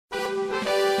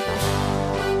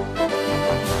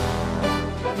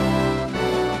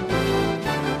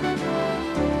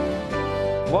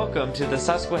Welcome to the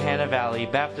Susquehanna Valley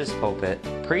Baptist Pulpit,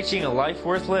 preaching a life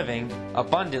worth living,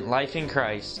 abundant life in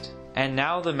Christ. And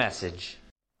now the message.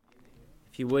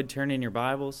 If you would, turn in your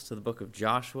Bibles to the book of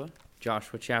Joshua,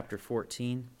 Joshua chapter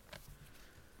 14.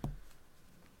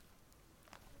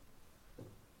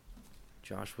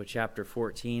 Joshua chapter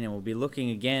 14, and we'll be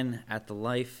looking again at the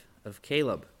life of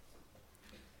Caleb.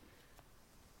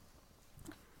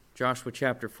 Joshua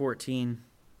chapter 14,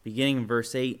 beginning in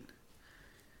verse 8.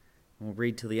 We'll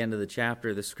read till the end of the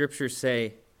chapter. The scriptures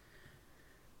say,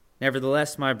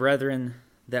 "Nevertheless, my brethren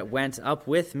that went up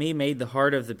with me made the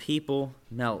heart of the people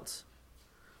melt.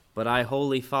 But I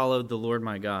wholly followed the Lord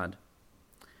my God.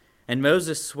 And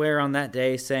Moses sware on that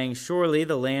day, saying, Surely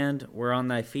the land whereon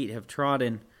thy feet have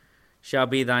trodden shall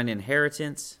be thine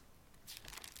inheritance,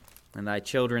 and thy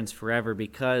children's forever,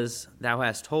 because thou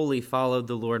hast wholly followed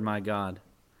the Lord my God.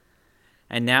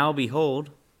 And now, behold,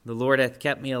 the Lord hath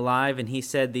kept me alive, and he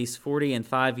said these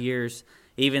 45 years,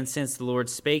 even since the Lord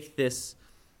spake this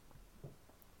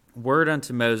word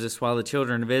unto Moses, while the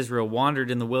children of Israel wandered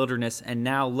in the wilderness. And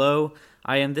now, lo,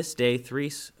 I am this day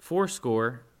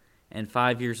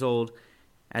 65 years old.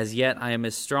 As yet I am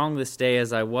as strong this day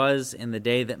as I was in the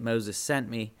day that Moses sent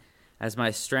me. As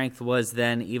my strength was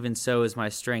then, even so is my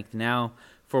strength now,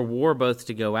 for war both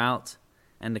to go out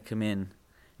and to come in.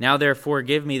 Now therefore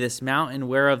give me this mountain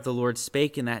whereof the Lord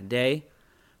spake in that day,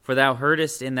 for thou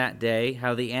heardest in that day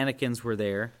how the Anakims were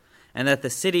there, and that the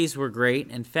cities were great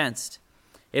and fenced.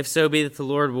 If so be that the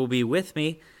Lord will be with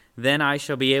me, then I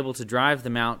shall be able to drive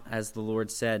them out, as the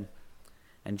Lord said.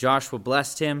 And Joshua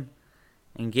blessed him,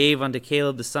 and gave unto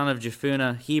Caleb the son of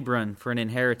Jephunneh Hebron for an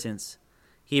inheritance.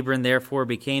 Hebron therefore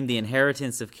became the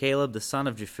inheritance of Caleb the son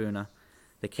of Jephunneh,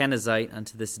 the Kenizzite,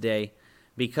 unto this day,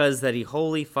 because that he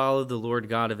wholly followed the Lord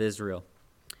God of Israel.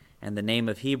 And the name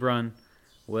of Hebron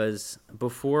was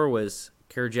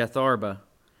Kirjatharba,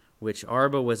 which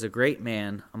Arba was a great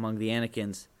man among the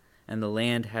Anakims, and the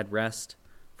land had rest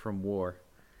from war."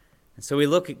 And so we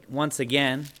look once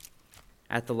again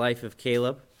at the life of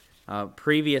Caleb.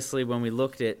 Previously, when we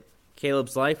looked at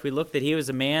Caleb's life, we looked that he was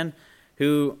a man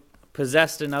who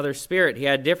possessed another spirit. He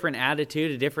had a different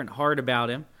attitude, a different heart about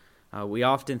him. We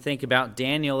often think about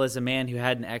Daniel as a man who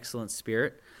had an excellent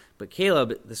spirit. But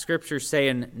Caleb, the scriptures say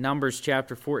in Numbers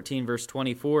chapter 14, verse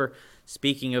 24,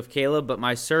 speaking of Caleb, "But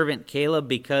my servant Caleb,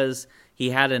 because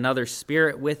he had another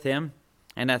spirit with him,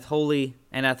 and hath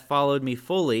followed me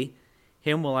fully,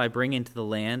 him will I bring into the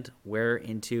land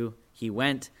whereinto he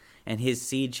went, and his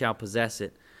seed shall possess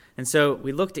it." And so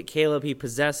we looked at Caleb. He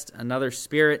possessed another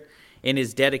spirit in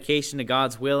his dedication to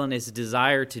God's will and his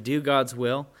desire to do God's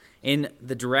will. In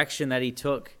the direction that he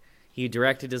took, he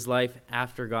directed his life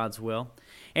after God's will.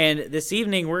 And this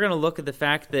evening, we're going to look at the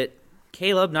fact that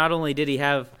Caleb, not only did he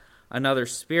have another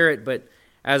spirit, but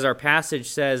as our passage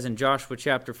says in Joshua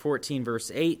chapter 14,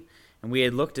 verse 8, and we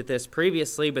had looked at this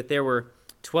previously, but there were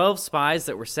 12 spies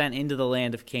that were sent into the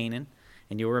land of Canaan.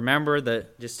 And you'll remember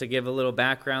that, just to give a little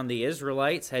background, the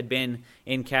Israelites had been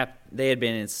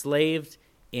enslaved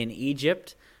in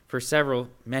Egypt for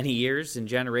many years and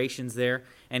generations there,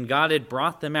 and God had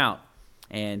brought them out,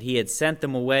 and he had sent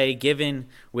them away, given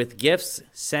with gifts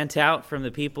sent out from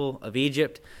the people of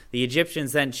Egypt. The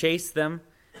Egyptians then chased them,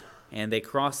 and they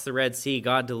crossed the Red Sea.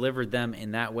 God delivered them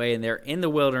in that way, and they're in the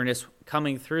wilderness,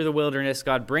 coming through the wilderness.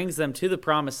 God brings them to the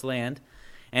promised land,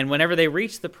 and whenever they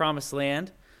reach the promised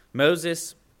land,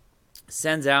 Moses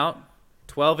sends out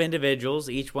 12 individuals,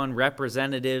 each one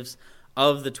representatives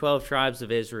of the 12 tribes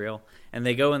of Israel, and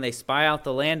they go and they spy out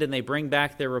the land, and they bring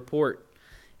back their report.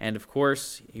 And of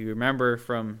course, you remember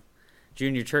from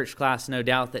junior church class, no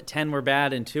doubt, that 10 were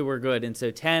bad and 2 were good. And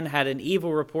so 10 had an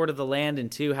evil report of the land,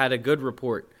 and 2 had a good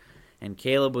report. And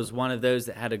Caleb was one of those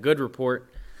that had a good report.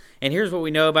 And here's what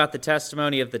we know about the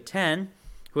testimony of the 10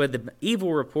 who had the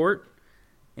evil report.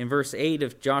 In verse 8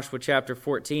 of Joshua chapter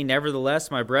 14,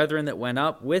 "Nevertheless, my brethren that went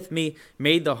up with me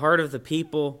made the heart of the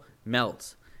people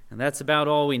melt." And that's about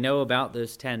all we know about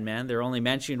those 10 men. They're only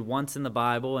mentioned once in the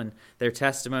Bible, and their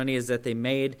testimony is that they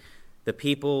made the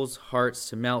people's hearts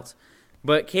to melt.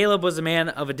 But Caleb was a man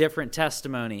of a different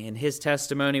testimony, and his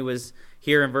testimony was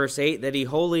here in verse 8, that he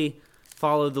wholly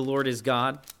followed the Lord his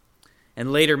God,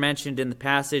 and later mentioned in the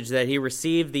passage that he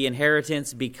received the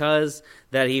inheritance because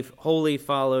that he wholly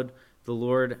followed the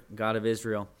Lord God of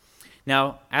Israel.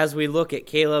 Now, as we look at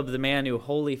Caleb, the man who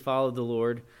wholly followed the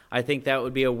Lord, I think that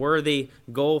would be a worthy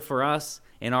goal for us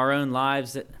in our own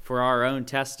lives, for our own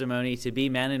testimony, to be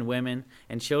men and women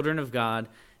and children of God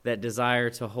that desire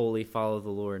to wholly follow the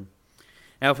Lord.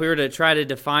 Now, if we were to try to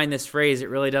define this phrase, it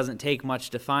really doesn't take much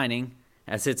defining,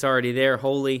 as it's already there,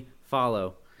 wholly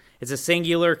follow. It's a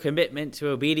singular commitment to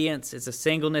obedience. It's a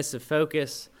singleness of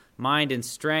focus, mind, and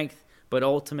strength, but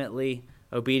ultimately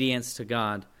obedience to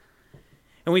God.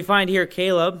 And we find here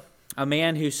Caleb, a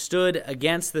man who stood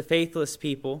against the faithless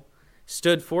people,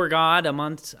 stood for God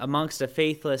amongst a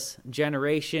faithless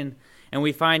generation. And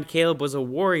we find Caleb was a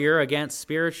warrior against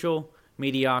spiritual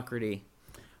mediocrity.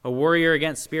 A warrior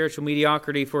against spiritual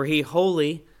mediocrity, for he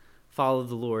wholly followed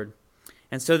the Lord.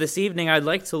 And so this evening I'd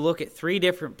like to look at 3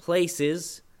 different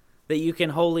places that you can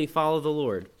wholly follow the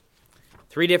Lord.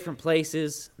 3 different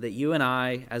places that you and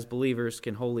I, as believers,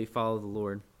 can wholly follow the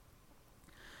Lord.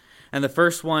 And the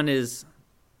first one is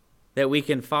that we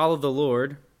can follow the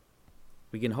Lord.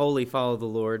 We can wholly follow the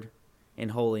Lord in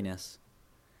holiness.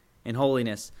 In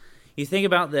holiness. You think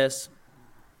about this.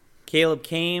 Caleb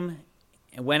came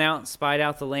and went out and spied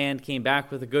out the land, came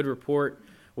back with a good report,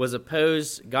 was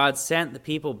opposed. God sent the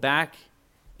people back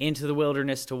into the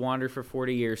wilderness to wander for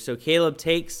 40 years. So Caleb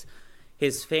takes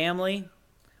his family.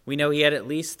 We know he had at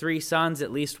least 3 sons,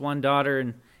 at least 1 daughter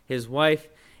and his wife,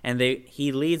 and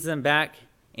he leads them back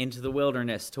into the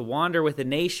wilderness to wander with a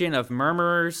nation of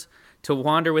murmurers, to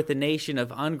wander with a nation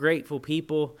of ungrateful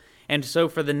people. And so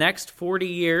for the next 40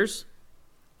 years,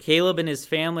 Caleb and his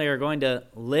family are going to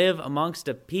live amongst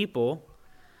a people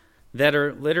that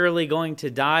are literally going to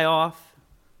die off.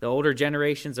 The older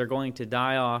generations are going to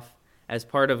die off as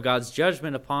part of God's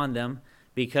judgment upon them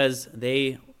because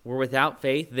they were without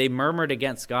faith. They murmured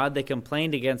against God. They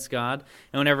complained against God.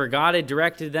 And whenever God had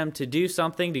directed them to do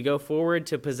something, to go forward,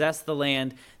 to possess the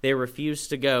land, they refused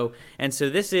to go. And so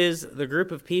this is the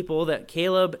group of people that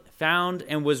Caleb found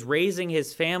and was raising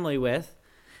his family with.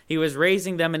 He was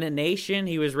raising them in a nation.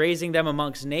 He was raising them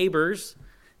amongst neighbors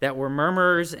that were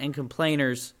murmurers and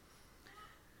complainers.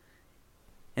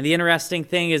 And the interesting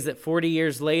thing is that 40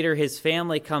 years later, his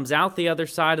family comes out the other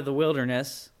side of the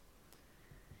wilderness.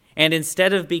 And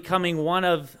instead of becoming one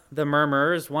of the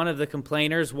murmurers, one of the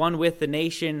complainers, one with the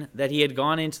nation that he had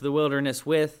gone into the wilderness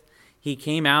with, he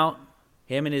came out,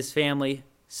 him and his family,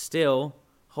 still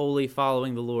wholly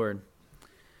following the Lord.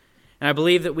 And I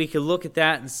believe that we could look at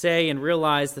that and say and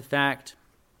realize the fact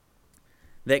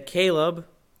that Caleb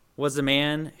was a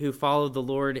man who followed the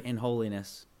Lord in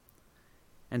holiness.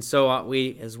 And so ought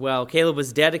we as well. Caleb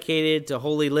was dedicated to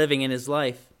holy living in his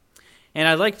life. And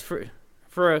I'd like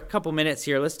for a couple minutes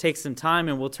here, let's take some time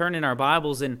and we'll turn in our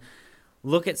Bibles and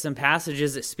look at some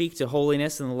passages that speak to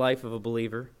holiness in the life of a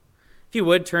believer. If you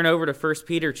would, turn over to 1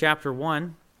 Peter chapter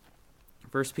 1.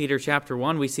 1 Peter chapter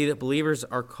 1, we see that believers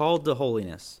are called to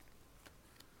holiness.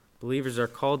 Believers are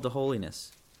called to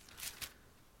holiness.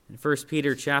 In 1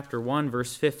 Peter chapter 1,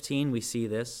 verse 15, we see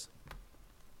this.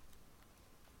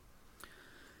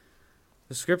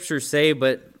 The scriptures say,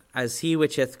 "But as he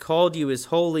which hath called you is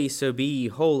holy, so be ye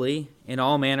holy in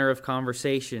all manner of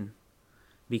conversation,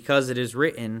 because it is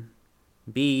written,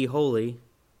 Be ye holy,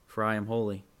 for I am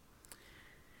holy."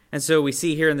 And so we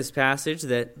see here in this passage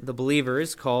that the believer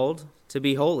is called to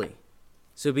be holy.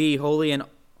 So be ye holy in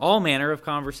all manner of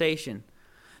conversation.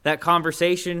 That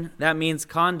conversation, that means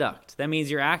conduct. That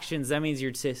means your actions. That means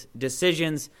your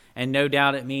decisions. And no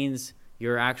doubt it means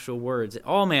your actual words.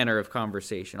 All manner of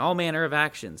conversation, all manner of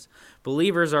actions.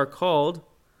 Believers are called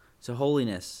to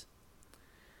holiness.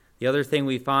 The other thing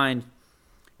we find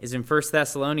is in 1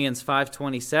 Thessalonians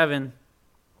 5:27,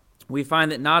 we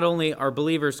find that not only are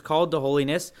believers called to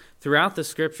holiness, throughout the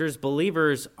scriptures,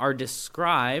 believers are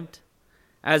described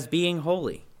as being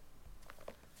holy.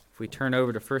 If we turn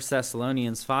over to 1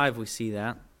 Thessalonians 5, we see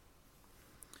that.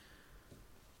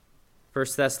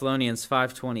 1 Thessalonians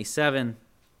 5:27,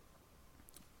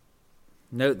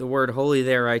 note the word holy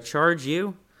there. "I charge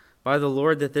you by the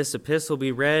Lord that this epistle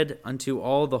be read unto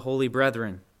all the holy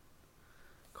brethren."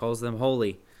 Calls them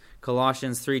holy.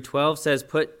 Colossians 3:12 says,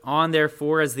 "Put on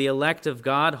therefore as the elect of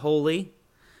God, holy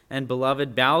and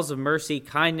beloved, bowels of mercy,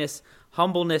 kindness,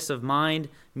 humbleness of mind,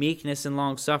 meekness, and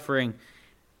long-suffering."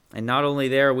 And not only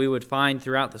there, we would find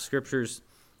throughout the scriptures,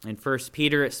 in 1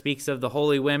 Peter it speaks of the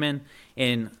holy women.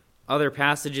 In other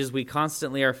passages, we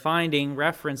constantly are finding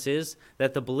references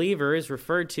that the believer is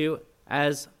referred to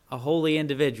as a holy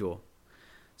individual.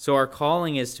 So our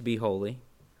calling is to be holy.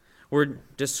 We're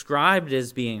described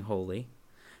as being holy.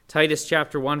 Titus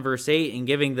chapter 1, verse 8, in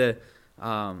giving the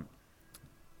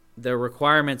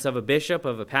requirements of a bishop,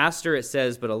 of a pastor, it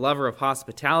says, "But a lover of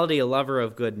hospitality, a lover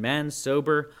of good men,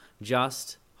 sober,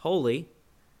 just, holy,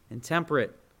 and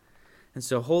temperate." And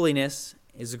so holiness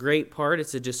is a great part.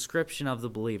 It's a description of the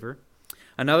believer.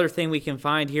 Another thing we can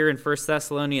find here in 1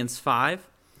 Thessalonians 5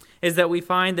 is that we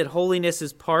find that holiness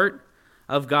is part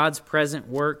of God's present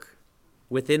work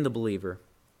within the believer.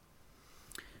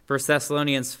 1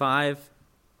 Thessalonians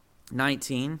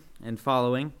 5:19, and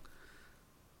following.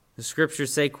 The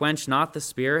scriptures say, "Quench not the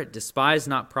spirit, despise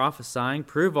not prophesying,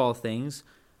 prove all things,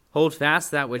 hold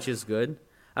fast that which is good,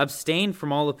 abstain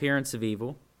from all appearance of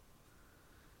evil.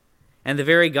 And the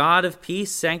very God of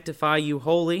peace sanctify you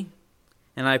wholly.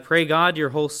 And I pray God your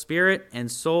whole spirit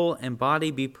and soul and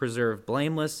body be preserved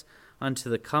blameless unto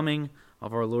the coming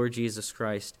of our Lord Jesus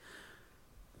Christ."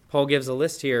 Paul gives a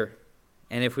list here.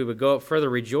 And if we would go up further,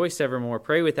 rejoice evermore,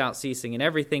 pray without ceasing, in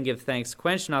everything give thanks,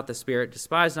 quench not the spirit,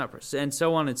 despise not, and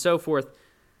so on and so forth.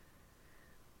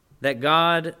 That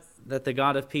the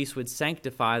God of peace would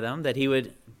sanctify them, that he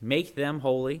would make them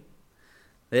holy,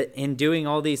 that in doing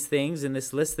all these things in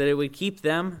this list, that it would keep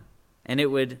them and it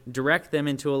would direct them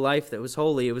into a life that was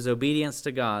holy. It was obedience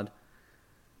to God.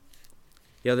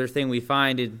 The other thing we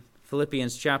find in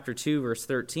Philippians chapter 2, verse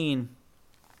 13,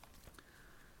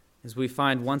 is we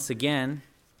find once again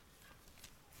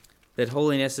that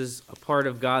holiness is a part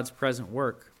of God's present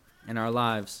work in our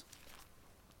lives.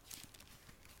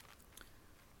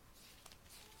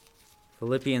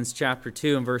 Philippians chapter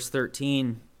 2 and verse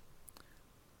 13,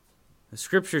 the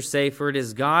scriptures say, "For it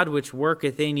is God which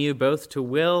worketh in you both to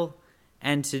will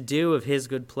and to do of his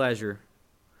good pleasure.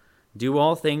 Do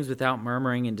all things without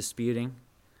murmuring and disputing,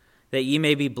 that ye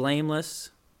may be blameless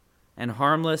and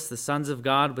harmless, the sons of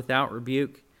God without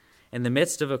rebuke, in the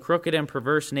midst of a crooked and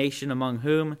perverse nation, among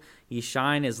whom ye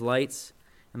shine as lights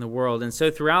in the world." And so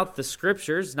throughout the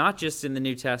scriptures, not just in the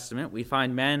New Testament, we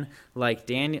find men like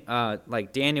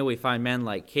Daniel, we find men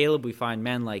like Caleb, we find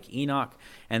men like Enoch,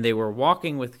 and they were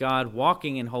walking with God,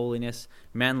 walking in holiness,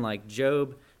 men like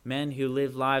Job, men who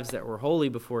lived lives that were holy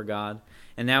before God.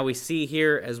 And now we see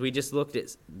here, as we just looked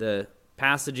at the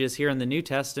passages here in the New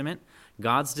Testament,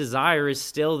 God's desire is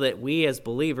still that we as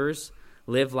believers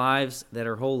live lives that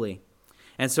are holy.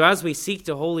 And so as we seek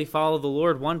to wholly follow the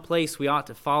Lord, one place we ought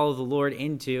to follow the Lord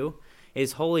into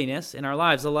is holiness in our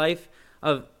lives,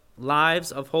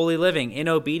 lives of holy living, in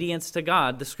obedience to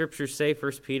God. The scriptures say,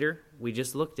 1 Peter, we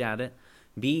just looked at it,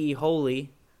 "Be ye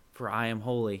holy, for I am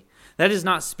holy." That is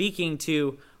not speaking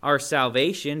to our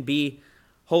salvation, be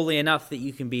holy enough that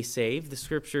you can be saved. The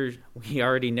scripture, we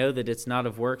already know that it's not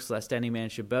of works, lest any man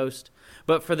should boast.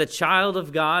 But for the child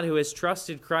of God who has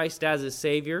trusted Christ as his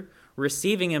Savior,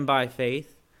 receiving him by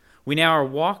faith, we now are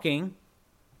walking,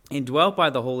 indwelt by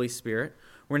the Holy Spirit.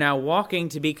 We're now walking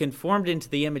to be conformed into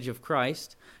the image of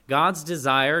Christ. God's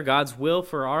desire, God's will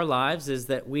for our lives is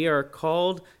that we are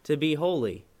called to be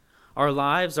holy. Our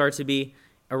lives are to be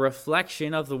a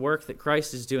reflection of the work that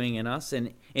Christ is doing in us,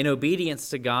 and in obedience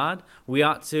to God, there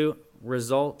ought to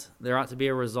be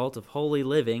a result of holy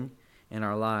living in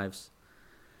our lives.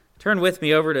 Turn with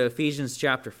me over to Ephesians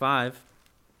chapter 5.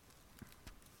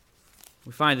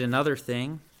 We find another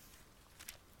thing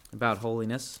about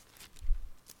holiness.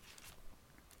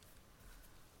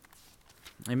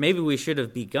 And maybe we should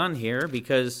have begun here,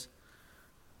 because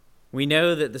we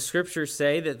know that the scriptures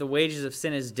say that the wages of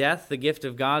sin is death, the gift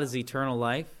of God is eternal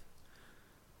life.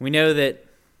 We know that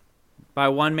by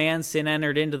one man sin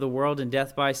entered into the world, and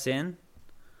death by sin.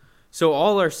 So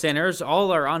all are sinners,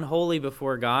 all are unholy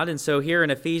before God. And so here in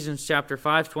Ephesians chapter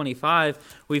 5:25,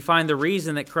 we find the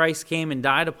reason that Christ came and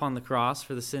died upon the cross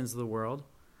for the sins of the world.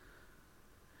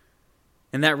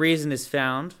 And that reason is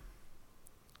found.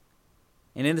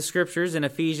 And in the scriptures, in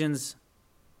Ephesians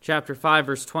chapter 5,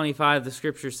 verse 25, the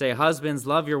scriptures say, "Husbands,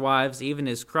 love your wives, even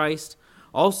as Christ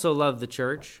also loved the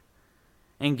church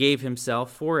and gave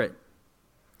himself for it,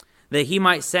 that he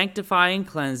might sanctify and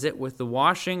cleanse it with the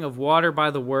washing of water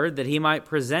by the word, that he might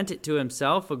present it to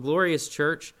himself a glorious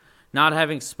church, not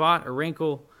having spot or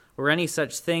wrinkle or any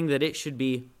such thing, that it should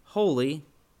be holy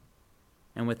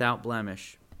and without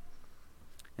blemish."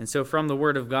 And so from the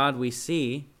word of God we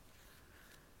see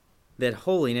that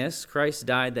holiness, Christ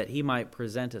died that he might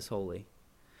present us holy.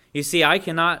 You see, I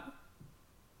cannot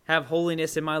have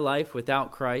holiness in my life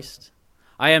without Christ.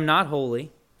 I am not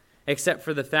holy, except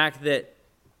for the fact that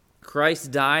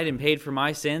Christ died and paid for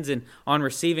my sins, and on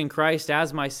receiving Christ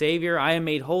as my Savior, I am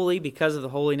made holy because of the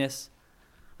holiness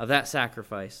of that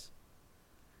sacrifice.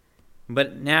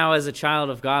 But now, as a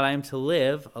child of God, I am to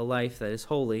live a life that is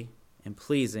holy and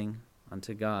pleasing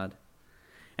unto God.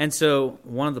 And so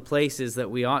one of the places that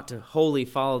we ought to wholly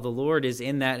follow the Lord is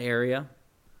in that area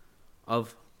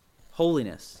of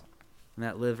holiness, in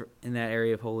that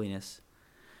area of holiness.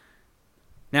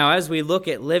 Now, as we look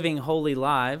at living holy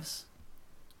lives,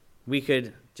 we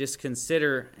could just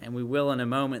consider, and we will in a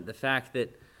moment, the fact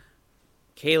that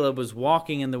Caleb was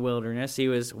walking in the wilderness. He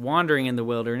was wandering in the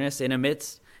wilderness in the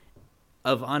midst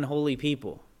of unholy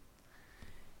people.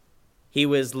 He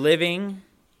was living,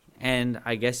 and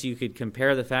I guess you could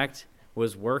compare the fact,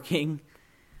 was working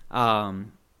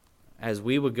as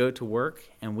we would go to work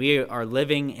and we are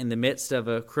living in the midst of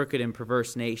a crooked and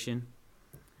perverse nation.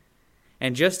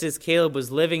 And just as Caleb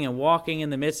was living and walking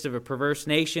in the midst of a perverse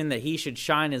nation, that he should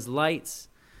shine his lights,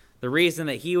 the reason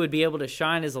that he would be able to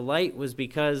shine as a light was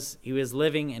because he was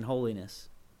living in holiness.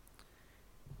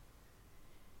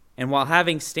 And while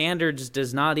having standards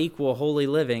does not equal holy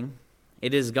living,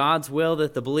 it is God's will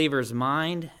that the believer's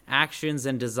mind, actions,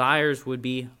 and desires would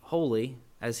be holy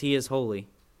as he is holy.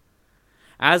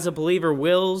 As a believer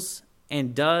wills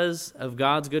and does of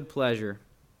God's good pleasure,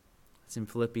 it's in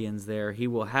Philippians there, he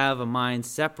will have a mind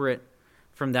separate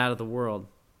from that of the world.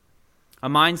 A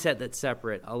mindset that's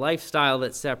separate, a lifestyle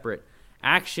that's separate,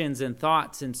 actions and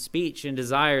thoughts and speech and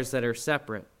desires that are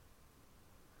separate.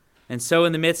 And so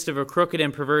in the midst of a crooked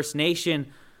and perverse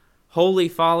nation, wholly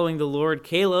following the Lord,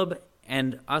 Caleb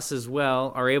and us as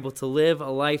well are able to live a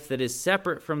life that is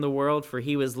separate from the world, for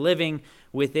he was living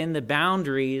within the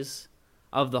boundaries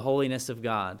of the holiness of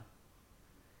God.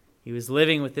 He was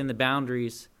living within the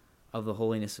boundaries of the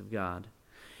holiness of God.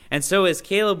 And so as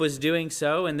Caleb was doing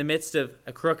so in the midst of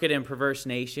a crooked and perverse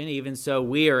nation, even so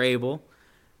we are able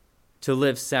to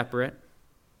live separate,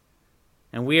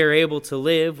 and we are able to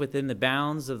live within the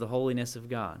bounds of the holiness of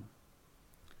God.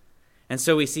 And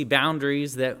so we see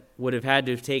boundaries that would have had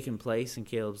to have taken place in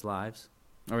Caleb's life.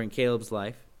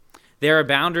 There are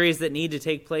boundaries that need to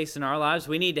take place in our lives.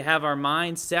 We need to have our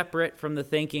minds separate from the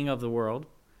thinking of the world.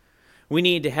 We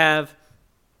need to have,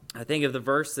 I think of the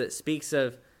verse that speaks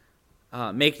of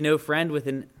make no friend with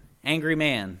an angry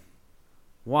man.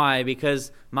 Why?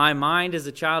 Because my mind as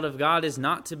a child of God is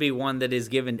not to be one that is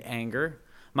given to anger.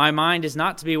 My mind is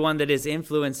not to be one that is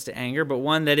influenced to anger, but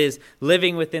one that is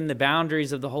living within the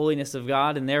boundaries of the holiness of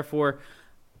God, and therefore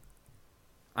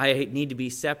I need to be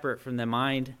separate from the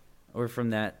mind or from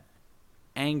that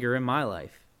anger in my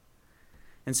life.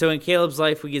 And so in Caleb's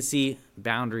life, we could see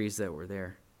boundaries that were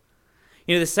there.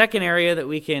 The second area that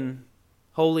we can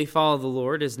wholly follow the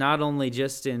Lord is not only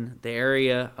just in the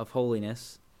area of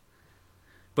holiness,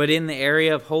 but in the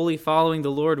area of wholly following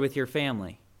the Lord with your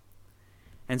family.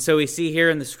 And so we see here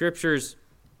in the scriptures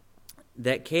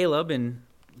that Caleb, in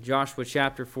Joshua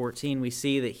chapter 14, we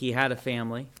see that he had a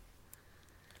family.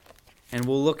 And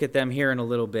we'll look at them here in a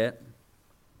little bit.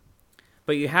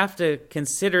 But you have to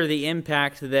consider the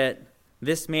impact that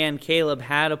this man Caleb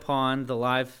had upon the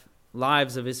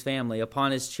lives of his family,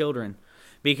 upon his children.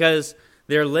 Because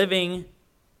they're living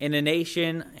in a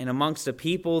nation and amongst a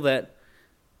people that,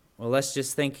 well, let's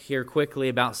just think here quickly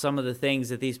about some of the things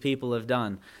that these people have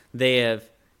done. They have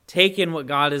taken what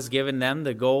God has given them,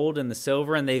 the gold and the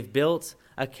silver, and they've built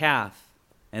a calf,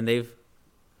 and they've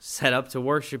set up to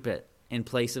worship it in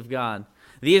place of God.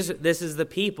 This is the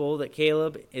people that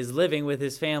Caleb is living with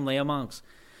his family amongst.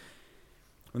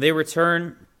 When they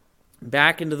return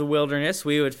back into the wilderness,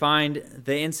 we would find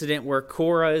the incident where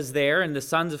Korah is there, and the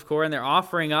sons of Korah, and they're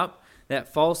offering up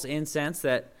that false incense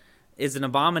that is an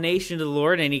abomination to the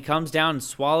Lord, and he comes down and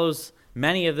swallows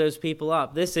many of those people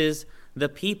up. This is the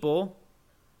people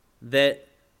that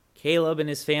Caleb and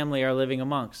his family are living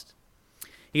amongst.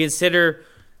 You consider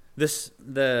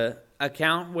the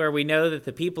account where we know that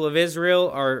the people of Israel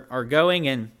are going,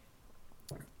 and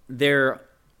there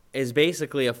is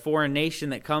basically a foreign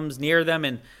nation that comes near them,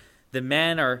 and the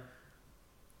men are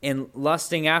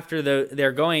lusting after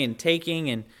they're going and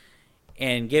taking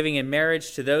and giving in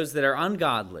marriage to those that are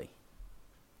ungodly.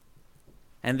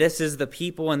 And this is the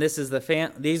people, and these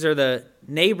are the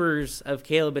neighbors of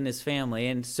Caleb and his family.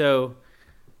 And so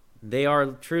they are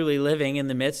truly living in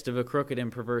the midst of a crooked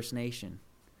and perverse nation.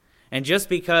 And just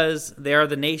because they are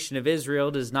the nation of Israel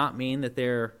does not mean that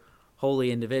they're holy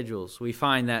individuals. We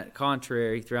find that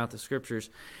contrary throughout the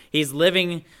scriptures. He's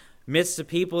living amidst of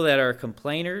people that are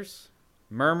complainers,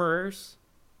 murmurers,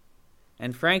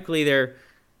 and frankly, their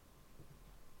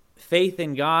faith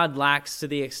in God lacks to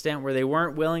the extent where they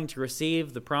weren't willing to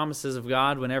receive the promises of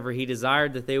God whenever he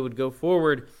desired that they would go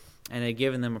forward and had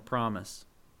given them a promise.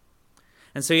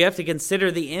 And so you have to consider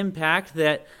the impact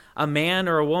that a man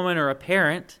or a woman or a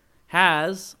parent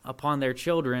has upon their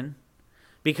children,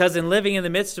 because in living in the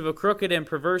midst of a crooked and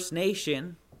perverse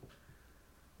nation,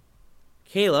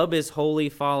 Caleb is wholly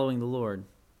following the Lord.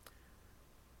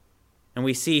 And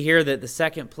we see here that the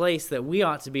second place that we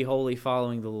ought to be wholly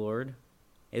following the Lord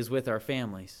is with our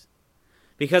families.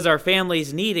 Because our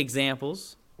families need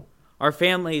examples. Our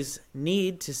families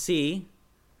need to see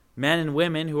men and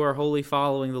women who are wholly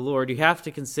following the Lord. You have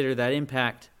to consider that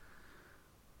impact.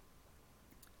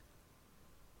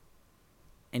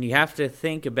 And you have to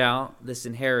think about this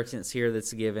inheritance here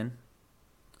that's given.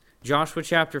 Joshua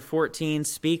chapter 14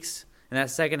 speaks, in that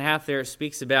second half there, it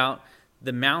speaks about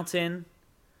the mountain,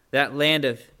 that land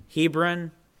of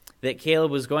Hebron that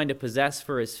Caleb was going to possess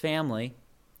for his family.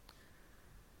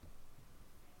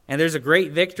 And there's a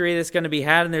great victory that's going to be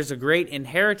had, and there's a great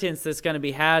inheritance that's going to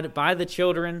be had by the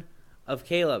children of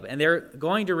Caleb. And they're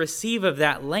going to receive of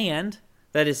that land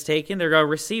that is taken. They're going to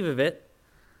receive of it.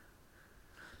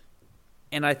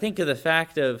 And I think of the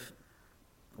fact of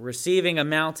receiving a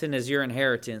mountain as your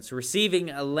inheritance, receiving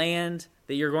a land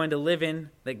that you're going to live in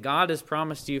that God has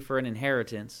promised you for an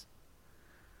inheritance.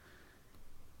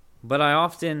 But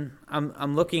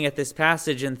I'm looking at this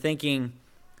passage and thinking,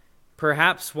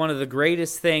 perhaps one of the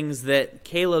greatest things that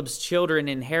Caleb's children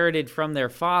inherited from their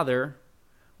father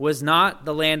was not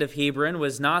the land of Hebron,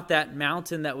 was not that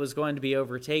mountain that was going to be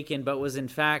overtaken, but was in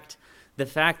fact the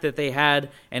fact that they had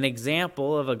an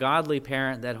example of a godly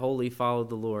parent that wholly followed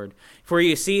the Lord. For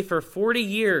you see, for 40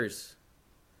 years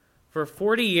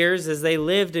as they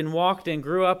lived and walked and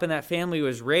grew up and that family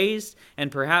was raised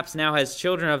and perhaps now has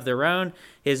children of their own,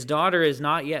 his daughter is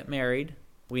not yet married.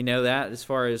 We know that as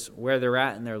far as where they're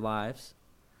at in their lives.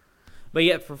 But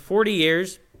yet for 40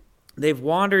 years, they've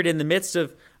wandered in the midst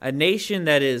of a nation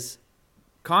that is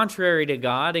contrary to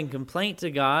God and complaint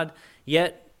to God,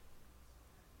 yet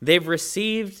they've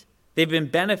been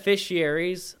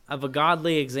beneficiaries of a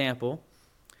godly example.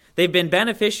 They've been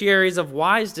beneficiaries of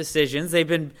wise decisions. They've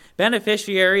been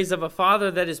beneficiaries of a father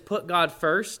that has put God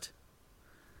first.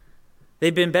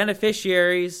 They've been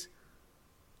beneficiaries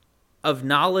of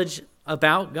knowledge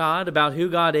about God, about who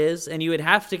God is. And you would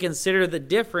have to consider the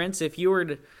difference if you were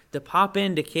to pop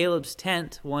into Caleb's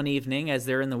tent one evening as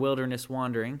they're in the wilderness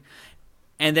wandering.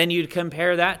 And then you'd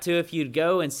compare that to if you'd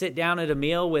go and sit down at a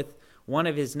meal with one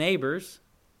of his neighbors.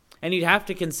 And you'd have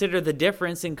to consider the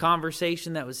difference in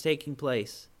conversation that was taking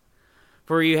place.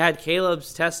 For you had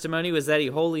Caleb's testimony was that he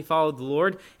wholly followed the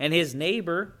Lord, and his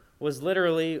neighbor was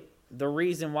literally the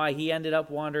reason why he ended up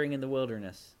wandering in the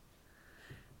wilderness.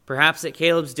 Perhaps at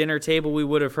Caleb's dinner table we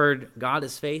would have heard, God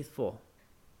is faithful.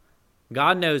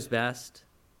 God knows best.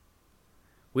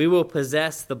 We will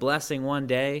possess the blessing one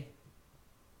day.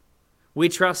 We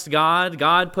trust God.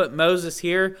 God put Moses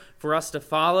here for us to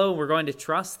follow. We're going to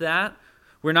trust that.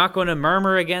 We're not going to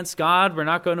murmur against God. We're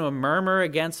not going to murmur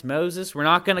against Moses. We're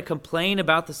not going to complain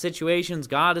about the situations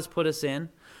God has put us in.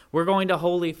 We're going to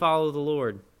wholly follow the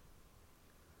Lord.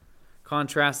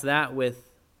 Contrast that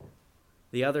with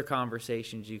the other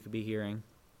conversations you could be hearing.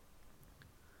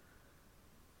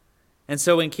 And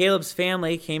so when Caleb's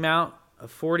family came out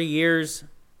of 40 years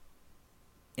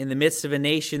in the midst of a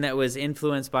nation that was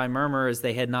influenced by murmurers,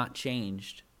 they had not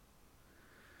changed.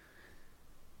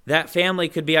 That family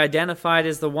could be identified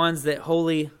as the ones that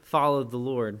wholly followed the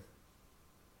Lord.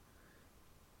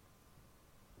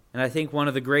 And I think one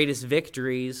of the greatest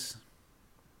victories,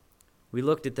 we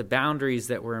looked at the boundaries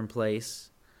that were in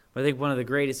place, but I think one of the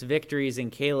greatest victories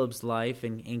in Caleb's life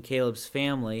and in Caleb's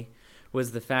family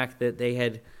was the fact that they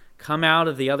had come out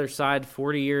of the other side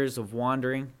 40 years of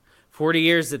wandering, 40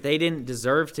 years that they didn't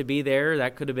deserve to be there.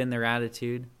 That could have been their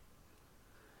attitude.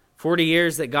 40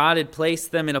 years that God had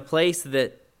placed them in a place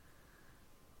that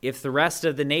if the rest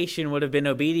of the nation would have been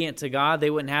obedient to God,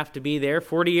 they wouldn't have to be there.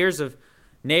 40 years of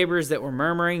neighbors that were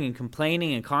murmuring and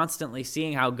complaining and constantly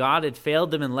seeing how God had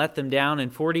failed them and let them down.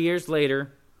 And 40 years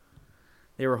later,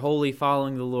 they were wholly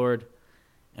following the Lord.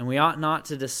 And we ought not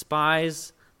to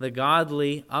despise the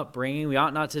godly upbringing. We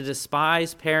ought not to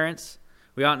despise parents.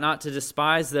 We ought not to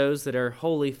despise those that are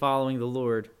wholly following the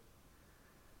Lord.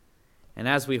 And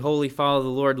as we wholly follow the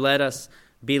Lord, let us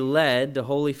be led to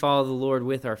wholly follow the Lord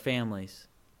with our families.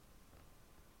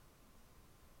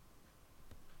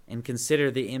 And consider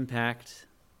the impact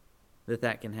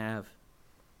that can have.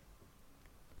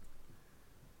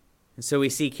 And so we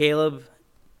see Caleb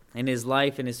and his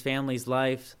life and his family's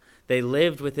life. They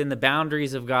lived within the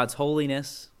boundaries of God's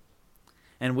holiness.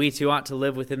 And we too ought to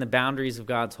live within the boundaries of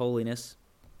God's holiness.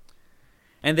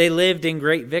 And they lived in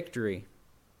great victory.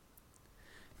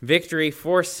 Victory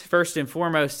first and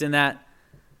foremost in that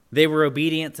they were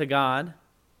obedient to God.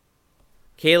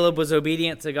 Caleb was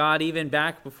obedient to God even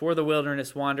back before the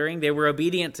wilderness wandering. They were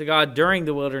obedient to God during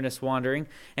the wilderness wandering,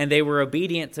 and they were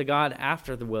obedient to God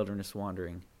after the wilderness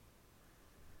wandering.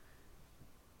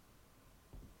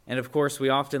 And of course, we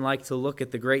often like to look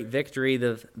at the great victory,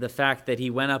 the fact that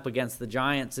he went up against the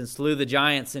giants and slew the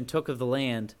giants and took of the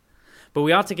land. But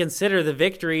we ought to consider the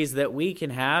victories that we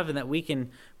can have and that we can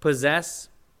possess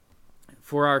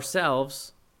for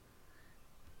ourselves.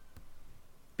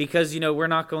 Because, we're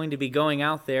not going to be going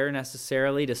out there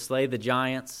necessarily to slay the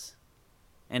giants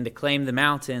and to claim the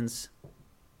mountains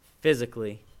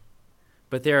physically.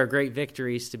 But there are great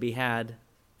victories to be had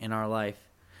in our life.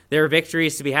 There are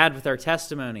victories to be had with our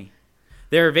testimony.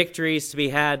 There are victories to be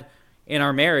had in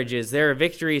our marriages. There are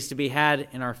victories to be had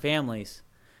in our families.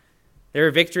 There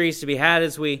are victories to be had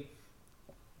as we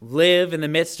live in the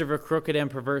midst of a crooked and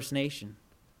perverse nation.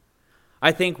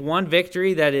 I think one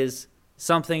victory that is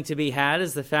something to be had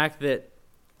is the fact that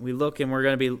we look and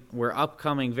we're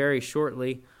upcoming very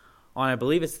shortly on, I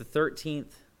believe it's the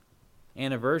 13th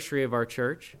anniversary of our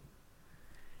church.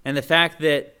 And the fact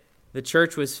that the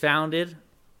church was founded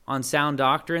on sound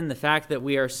doctrine, the fact that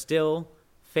we are still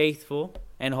faithful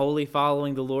and wholly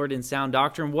following the Lord in sound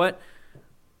doctrine, what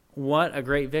a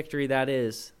great victory that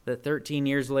is, that 13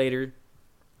 years later,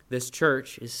 this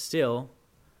church is still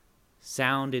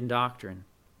sound in doctrine.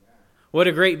 What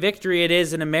a great victory it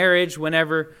is in a marriage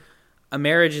whenever a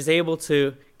marriage is able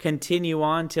to continue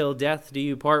on till death do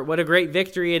you part. What a great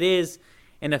victory it is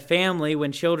in a family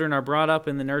when children are brought up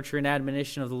in the nurture and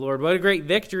admonition of the Lord. What a great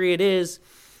victory it is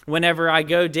whenever I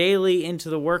go daily into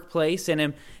the workplace and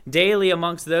am daily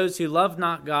amongst those who love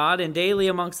not God and daily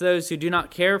amongst those who do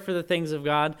not care for the things of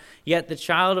God, yet the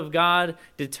child of God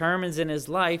determines in his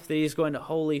life that he's going to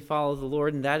wholly follow the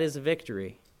Lord, and that is a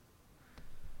victory.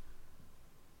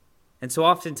 And so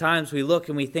oftentimes we look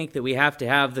and we think that we have to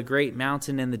have the great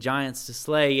mountain and the giants to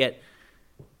slay, yet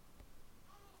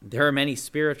there are many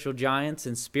spiritual giants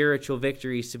and spiritual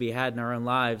victories to be had in our own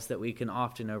lives that we can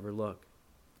often overlook.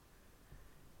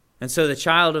 And so the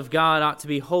child of God ought to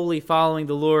be wholly following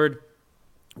the Lord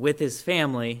with his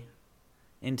family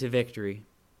into victory.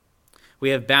 We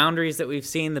have boundaries that we've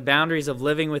seen, the boundaries of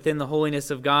living within the holiness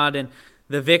of God and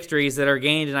the victories that are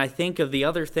gained. And I think of the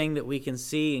other thing that we can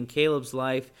see in Caleb's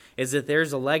life is that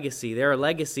there's a legacy. There are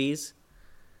legacies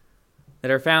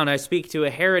that are found. I speak to a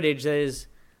heritage that is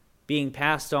being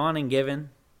passed on and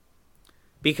given.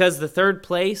 Because the third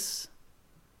place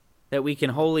that we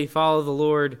can wholly follow the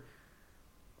Lord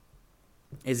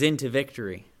is into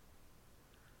victory.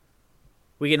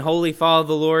 We can wholly follow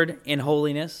the Lord in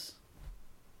holiness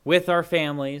with our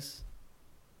families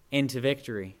into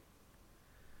victory.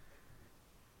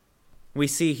 We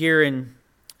see here in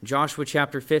Joshua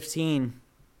chapter 15,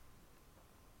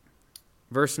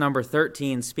 verse number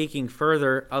 13, speaking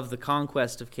further of the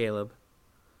conquest of Caleb.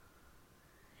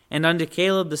 And unto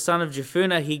Caleb the son of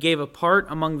Jephunneh he gave a part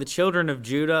among the children of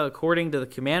Judah according to the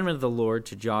commandment of the Lord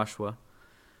to Joshua,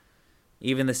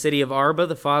 even the city of Arba,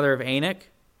 the father of Anak,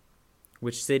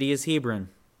 which city is Hebron.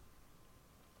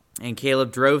 And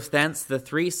Caleb drove thence the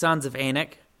 3 sons of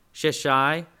Anak,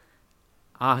 Sheshai,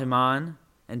 Ahiman,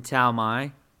 and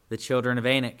Talmai, the children of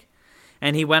Anak.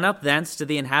 And he went up thence to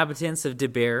the inhabitants of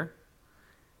Debir,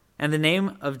 and the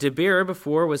name of Debir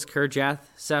before was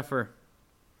Kirjath-Sepher.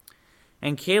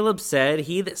 And Caleb said,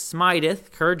 He that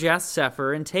smiteth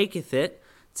Kirjath-Sepher and taketh it,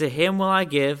 to him will I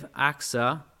give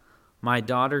Achsah, my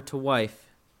daughter, to wife.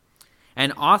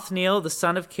 And Othniel, the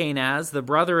son of Kenaz, the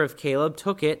brother of Caleb,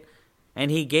 took it,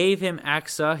 and he gave him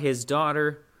Achsah, his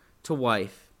daughter, to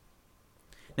wife.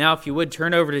 Now, if you would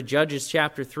turn over to Judges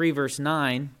chapter 3, verse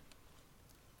 9,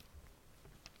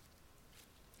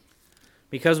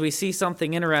 because we see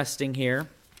something interesting here.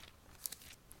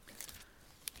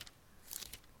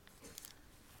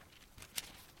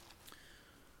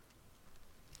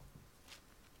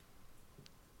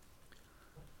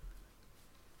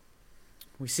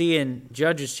 We see in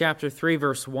Judges chapter 3,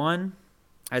 verse 1,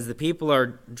 as the people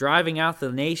are driving out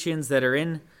the nations that are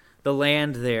in the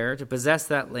land there to possess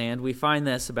that land, we find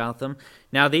this about them.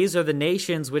 Now these are the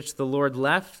nations which the Lord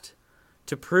left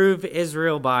to prove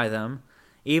Israel by them,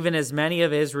 even as many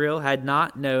of Israel had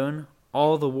not known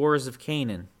all the wars of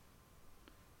Canaan.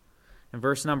 In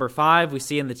verse number 5, we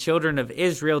see, And the children of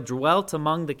Israel dwelt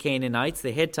among the Canaanites, the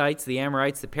Hittites, the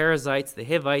Amorites, the Perizzites, the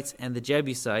Hivites, and the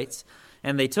Jebusites.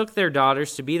 And they took their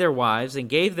daughters to be their wives, and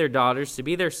gave their daughters to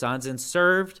be their sons, and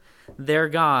served their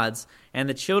gods. And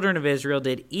the children of Israel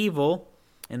did evil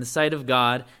in the sight of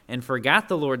God, and forgot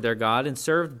the Lord their God, and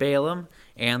served Balaam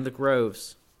and the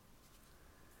groves.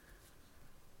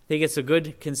 I think it's a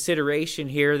good consideration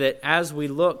here that as we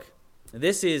look,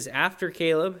 this is after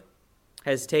Caleb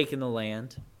has taken the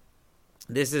land.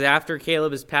 This is after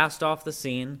Caleb has passed off the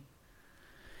scene.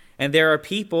 And there are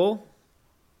people,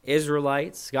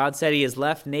 Israelites, God said he has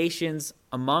left nations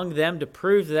among them to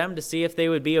prove them, to see if they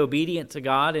would be obedient to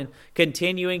God and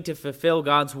continuing to fulfill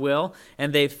God's will.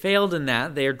 And they've failed in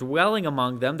that. They are dwelling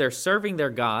among them. They're serving their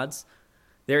gods.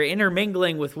 They're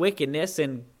intermingling with wickedness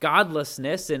and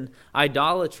godlessness and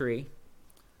idolatry.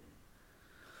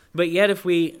 But yet if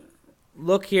we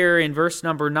look here in verse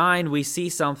number 9, we see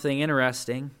something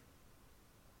interesting.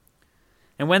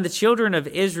 And when the children of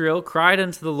Israel cried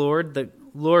unto the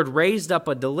Lord raised up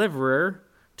a deliverer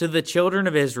to the children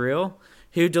of Israel,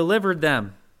 who delivered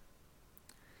them,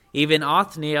 even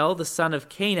Othniel, the son of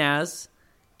Kenaz,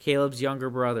 Caleb's younger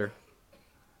brother.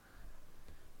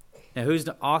 Now, who's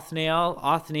Othniel?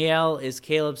 Othniel is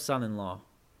Caleb's son-in-law.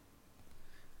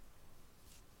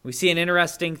 We see an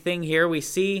interesting thing here. We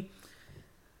see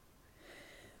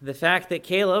the fact that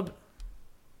Caleb,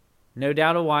 no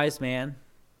doubt a wise man,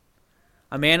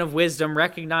 a man of wisdom,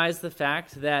 recognized the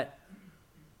fact that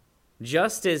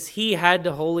just as he had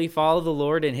to wholly follow the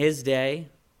Lord in his day,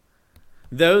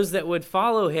 those that would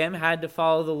follow him had to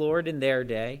follow the Lord in their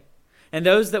day, and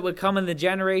those that would come in the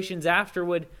generations after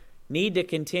would need to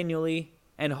continually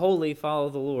and wholly follow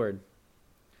the Lord.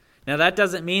 Now, that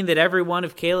doesn't mean that every one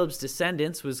of Caleb's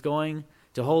descendants was going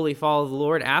to wholly follow the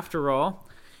Lord. After all,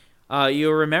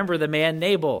 you'll remember the man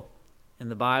Nabal in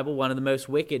the Bible, one of the most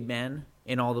wicked men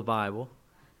in all the Bible.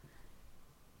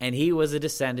 And he was a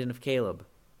descendant of Caleb,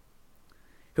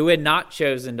 who had not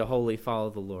chosen to wholly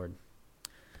follow the Lord.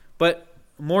 But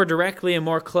more directly and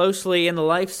more closely in the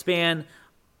lifespan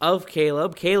of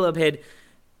Caleb, Caleb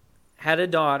had a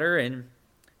daughter, and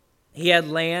he had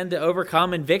land to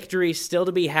overcome and victories still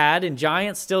to be had and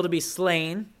giants still to be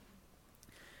slain.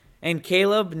 And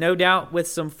Caleb, no doubt with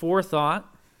some forethought,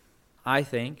 I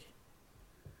think,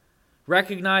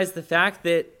 recognized the fact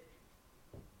that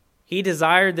he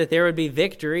desired that there would be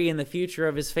victory in the future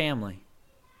of his family.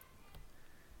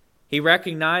 He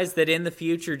recognized that in the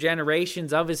future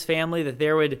generations of his family that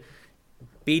there would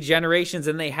be generations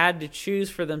and they had to choose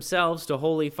for themselves to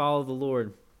wholly follow the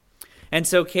Lord. And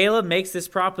so Caleb makes this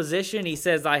proposition. He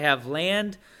says, I have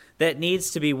land that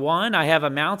needs to be won. I have a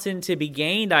mountain to be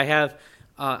gained. I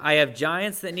have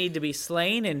giants that need to be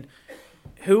slain. And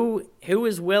who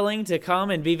is willing to come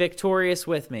and be victorious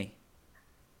with me?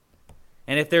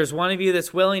 And if there's one of you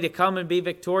that's willing to come and be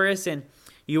victorious, and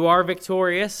you are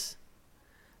victorious,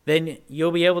 then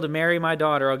you'll be able to marry my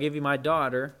daughter. I'll give you my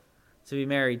daughter to be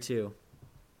married to.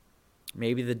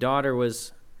 Maybe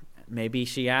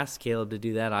she asked Caleb to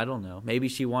do that. I don't know. Maybe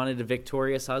she wanted a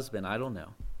victorious husband. I don't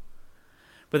know.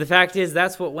 But the fact is,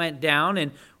 that's what went down.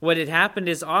 And what had happened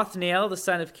is Othniel, the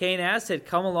son of Kenaz, had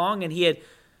come along and he had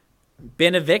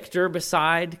been a victor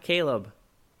beside Caleb.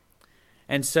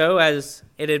 And so, as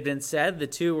it had been said, the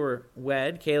two were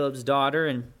wed, Caleb's daughter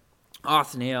and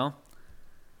Othniel.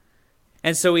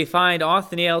 And so we find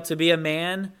Othniel to be a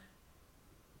man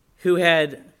who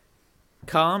had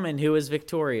come and who was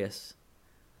victorious.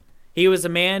 He was a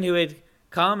man who had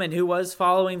come and who was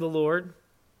following the Lord.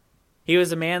 He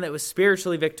was a man that was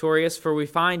spiritually victorious, for we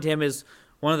find him as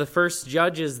one of the first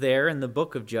judges there in the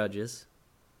book of Judges.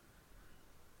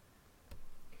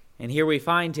 And here we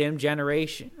find him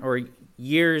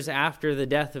years after the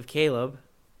death of Caleb,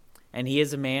 and he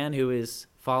is a man who is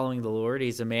following the Lord.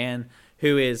 He's a man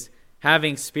who is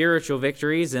having spiritual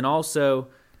victories and also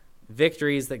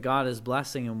victories that God is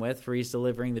blessing him with, for he's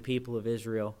delivering the people of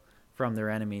Israel from their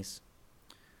enemies.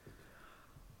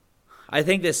 I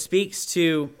think this speaks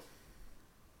to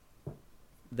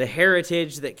the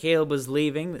heritage that Caleb was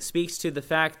leaving. That speaks to the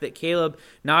fact that Caleb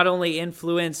not only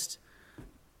influenced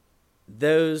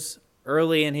those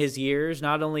early in his years,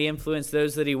 not only influenced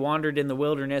those that he wandered in the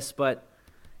wilderness, but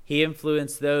he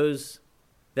influenced those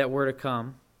that were to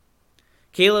come.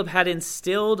 Caleb had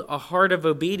instilled a heart of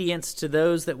obedience to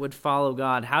those that would follow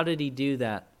God. How did he do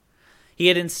that? He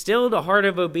had instilled a heart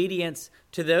of obedience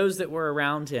to those that were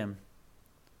around him.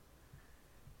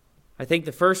 I think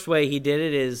the first way he did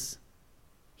it is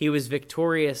he was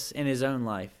victorious in his own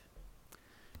life.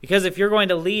 Because if you're going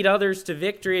to lead others to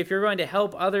victory, if you're going to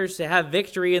help others to have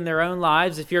victory in their own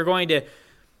lives, if you're going to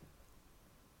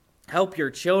help your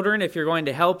children, if you're going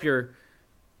to help your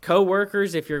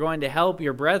co-workers, if you're going to help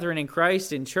your brethren in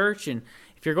Christ in church, and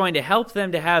if you're going to help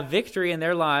them to have victory in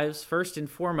their lives, first and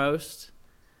foremost,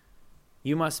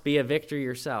 you must be a victor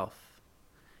yourself.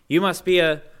 You must be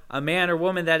a man or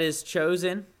woman that is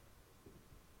chosen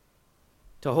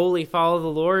to wholly follow the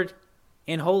Lord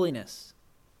in holiness.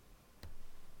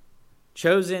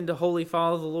 Chosen to wholly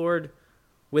follow the Lord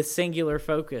with singular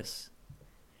focus.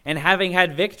 And having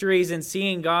had victories and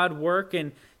seeing God work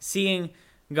and seeing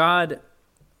God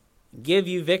give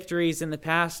you victories in the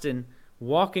past and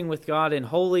walking with God and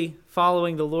wholly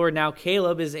following the Lord, now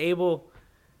Caleb is able,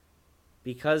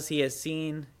 because he has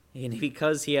seen and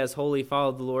because he has wholly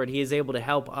followed the Lord, he is able to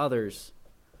help others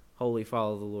wholly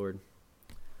follow the Lord.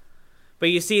 But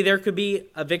you see, there could be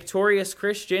a victorious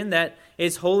Christian that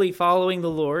is wholly following the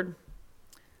Lord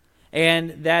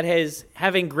and that is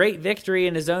having great victory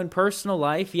in his own personal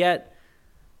life, yet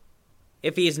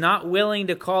if he is not willing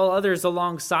to call others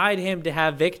alongside him to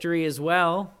have victory as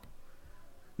well,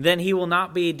 then he will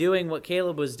not be doing what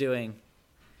Caleb was doing.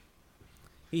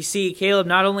 You see, Caleb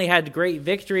not only had great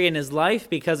victory in his life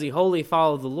because he wholly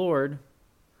followed the Lord,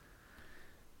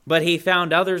 but he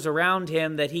found others around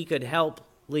him that he could help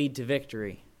lead to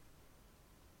victory.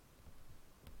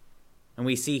 And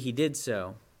we see he did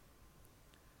so.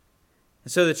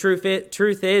 And so the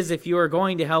truth is, if you are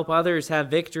going to help others have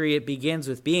victory, it begins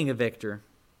with being a victor.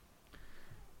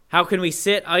 How can we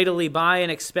sit idly by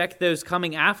and expect those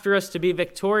coming after us to be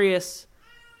victorious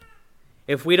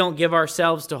if we don't give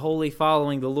ourselves to wholly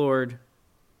following the Lord,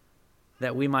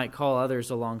 that we might call others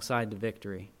alongside to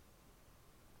victory?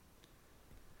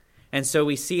 And so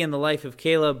we see in the life of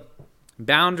Caleb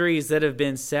boundaries that have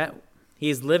been set. He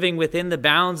is living within the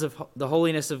bounds of the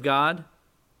holiness of God.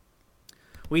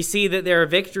 We see that there are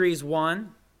victories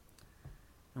won,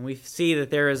 and we see that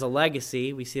there is a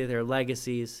legacy. We see that there are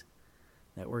legacies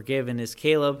that were given as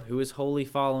Caleb, who is wholly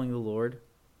following the Lord,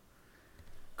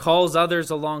 calls others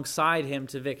alongside him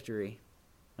to victory.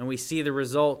 And we see the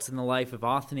results in the life of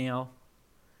Othniel,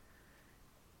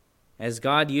 as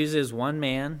God uses one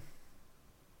man,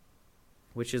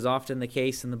 which is often the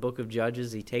case in the book of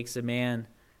Judges. He takes a man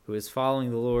who is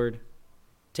following the Lord,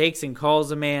 takes and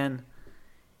calls a man,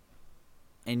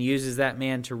 and uses that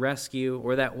man to rescue,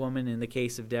 or that woman in the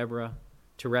case of Deborah,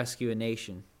 to rescue a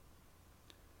nation.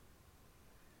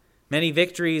 Many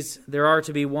victories there are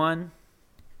to be won.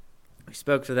 We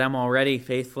spoke to them already.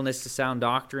 Faithfulness to sound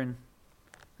doctrine,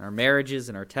 our marriages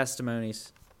and our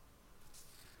testimonies.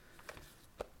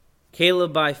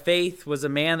 Caleb, by faith, was a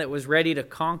man that was ready to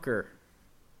conquer.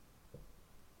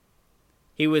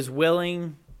 He was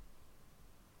willing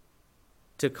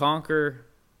to conquer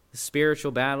the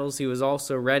spiritual battles. He was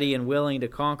also ready and willing to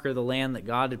conquer the land that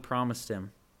God had promised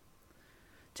him.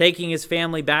 Taking his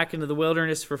family back into the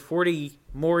wilderness for 40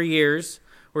 more years,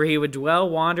 where he would dwell,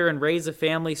 wander, and raise a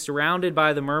family surrounded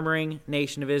by the murmuring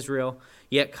nation of Israel.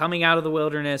 Yet coming out of the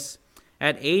wilderness,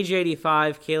 at age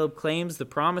 85, Caleb claims the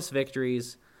promised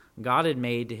victories God had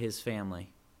made to his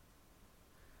family.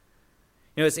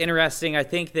 You know, it's interesting. I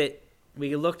think that we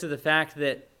can look to the fact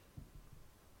that,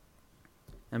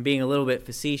 I'm being a little bit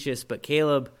facetious, but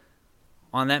Caleb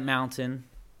on that mountain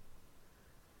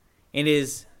in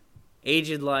his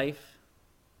aged life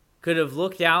could have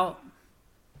looked out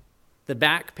the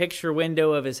back picture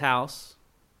window of his house.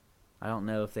 I don't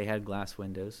know if they had glass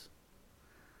windows.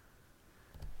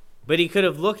 But he could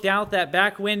have looked out that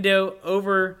back window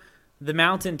over the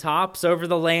mountaintops, over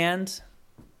the land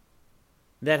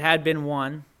that had been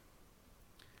won.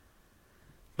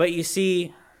 But you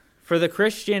see, for the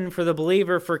Christian, for the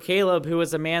believer, for Caleb, who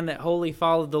was a man that wholly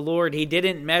followed the Lord, he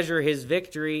didn't measure his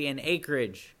victory in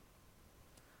acreage.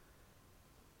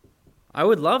 I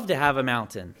would love to have a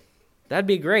mountain. That'd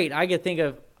be great. I could think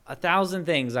of 1,000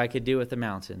 things I could do with a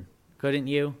mountain. Couldn't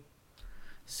you?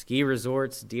 Ski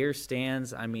resorts, deer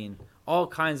stands, all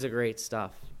kinds of great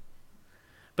stuff.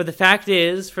 But the fact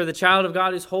is, for the child of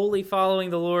God who's wholly following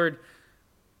the Lord,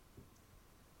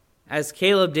 as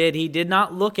Caleb did, he did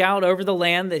not look out over the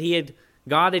land that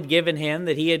God had given him,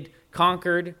 that he had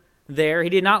conquered there. He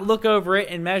did not look over it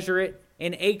and measure it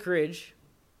in acreage.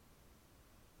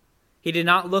 He did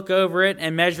not look over it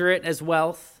and measure it as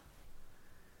wealth.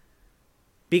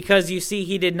 Because you see,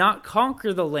 he did not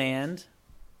conquer the land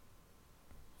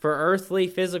for earthly,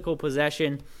 physical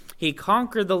possession. He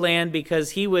conquered the land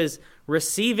because he was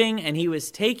receiving and he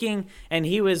was taking and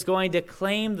he was going to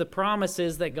claim the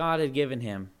promises that God had given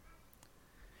him.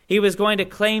 He was going to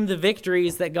claim the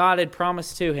victories that God had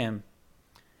promised to him.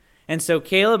 And so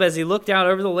Caleb, as he looked out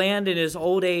over the land in his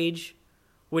old age,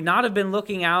 would not have been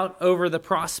looking out over the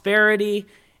prosperity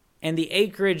and the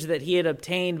acreage that he had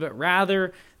obtained, but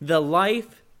rather the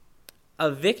life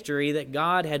of victory that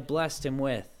God had blessed him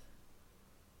with.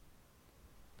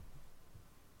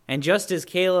 And just as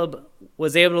Caleb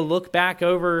was able to look back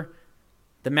over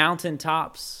the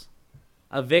mountaintops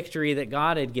of victory that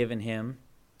God had given him,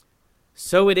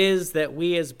 so it is that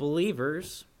we as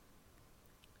believers,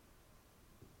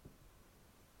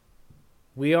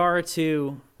 we are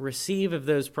to receive of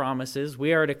those promises.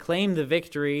 We are to claim the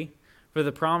victory for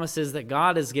the promises that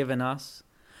God has given us,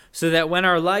 so that when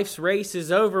our life's race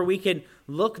is over, we can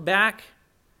look back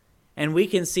and we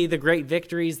can see the great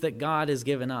victories that God has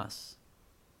given us.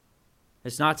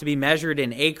 It's not to be measured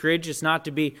in acreage. It's not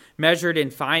to be measured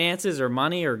in finances or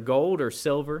money or gold or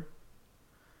silver.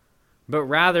 But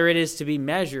rather it is to be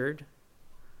measured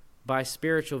by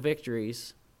spiritual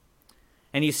victories.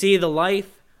 And you see, the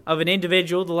life of an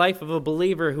individual, the life of a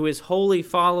believer who is wholly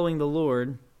following the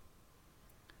Lord,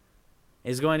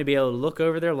 is going to be able to look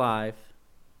over their life,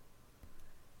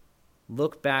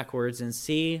 look backwards, and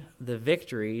see the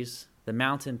victories, the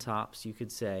mountaintops, you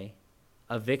could say,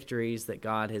 of victories that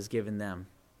God has given them.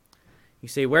 You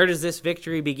say, where does this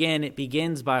victory begin? It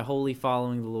begins by wholly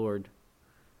following the Lord.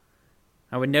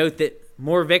 I would note that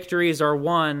more victories are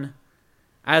won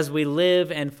as we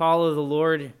live and follow the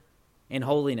Lord in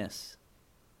holiness.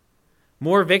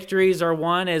 More victories are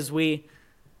won as we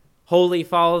wholly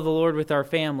follow the Lord with our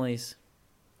families.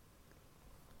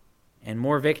 And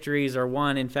more victories are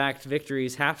won. In fact,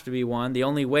 victories have to be won. The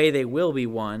only way they will be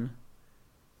won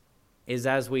is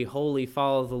as we wholly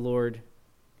follow the Lord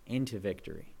into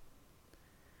victory.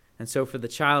 And so for the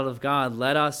child of God,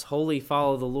 let us wholly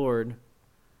follow the Lord.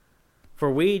 For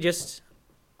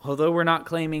although we're not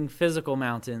claiming physical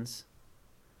mountains,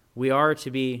 we are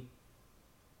to be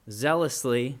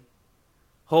zealously,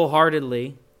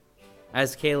 wholeheartedly,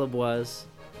 as Caleb was,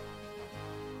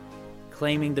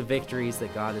 claiming the victories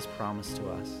that God has promised to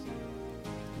us.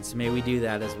 And so may we do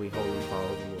that as we wholly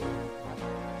follow the Lord.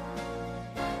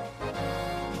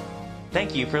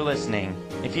 Thank you for listening.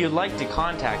 If you'd like to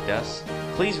contact us,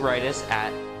 please write us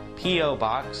at P.O.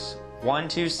 Box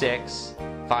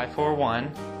 126-541,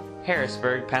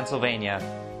 Harrisburg, Pennsylvania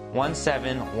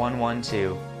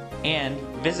 17112, and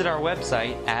visit our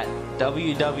website at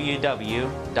www.svbcpa.org.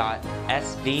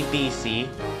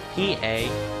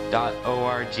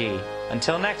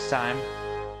 Until next time,